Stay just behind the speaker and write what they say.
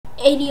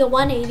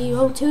8001,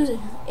 8002,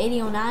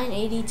 8009,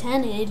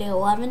 8010,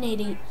 8011,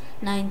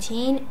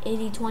 8019,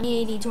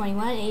 8020,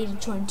 8021,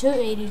 8022,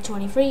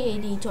 8023,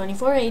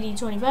 8024,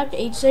 8025,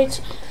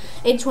 86,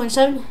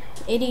 8027,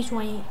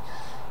 8020,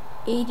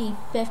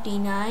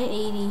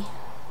 8059,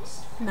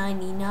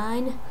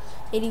 8099,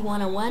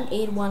 8101,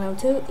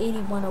 8102,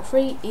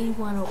 8103,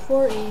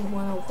 8104,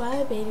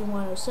 8105,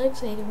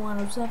 8106,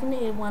 8107,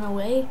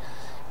 8108,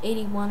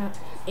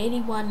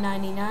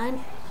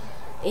 8199,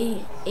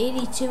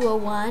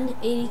 8201,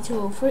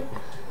 8203,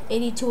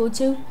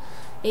 8202,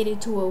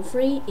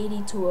 8203,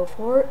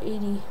 8204,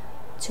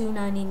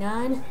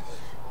 8299,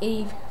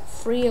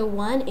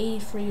 8301,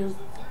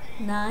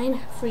 8309,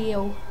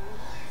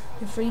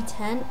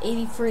 310,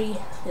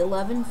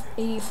 8311,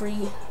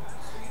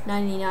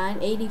 8399,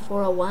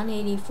 8401,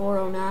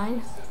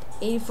 8409,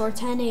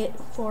 8410,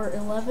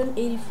 8411,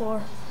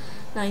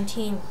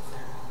 8419,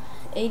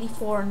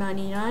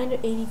 8499,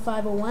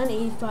 8501,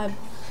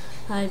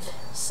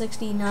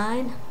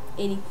 8569,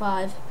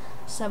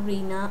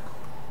 8579,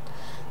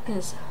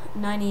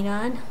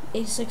 99,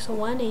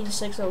 8601,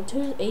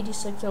 8602,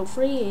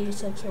 8603,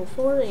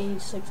 8604,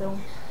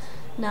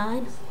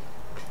 8609,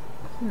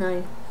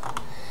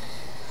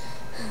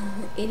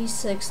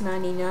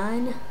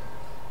 8699,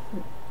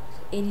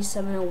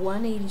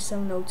 8701,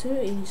 8702,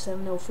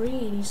 8703,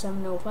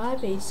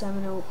 8705,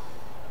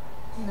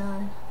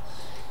 8709,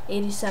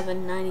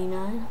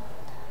 8799,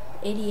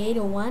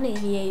 8801,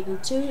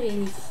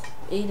 8802,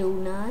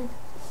 8809,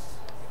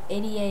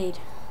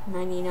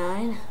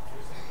 8899,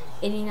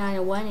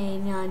 8901,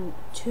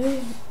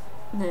 8902,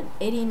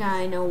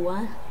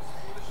 8901,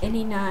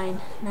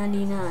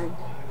 8999,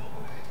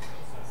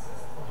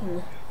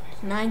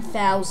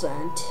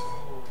 9000.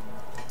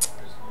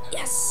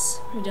 Yes,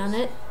 we done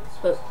it,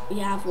 but we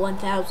have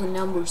 1000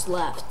 numbers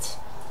left.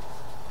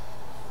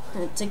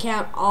 And to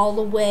count all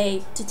the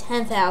way to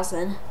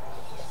 10,000,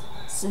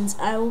 since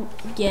I will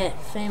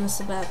get famous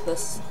about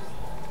this.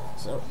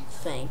 So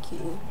thank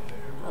you.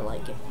 I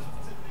like it.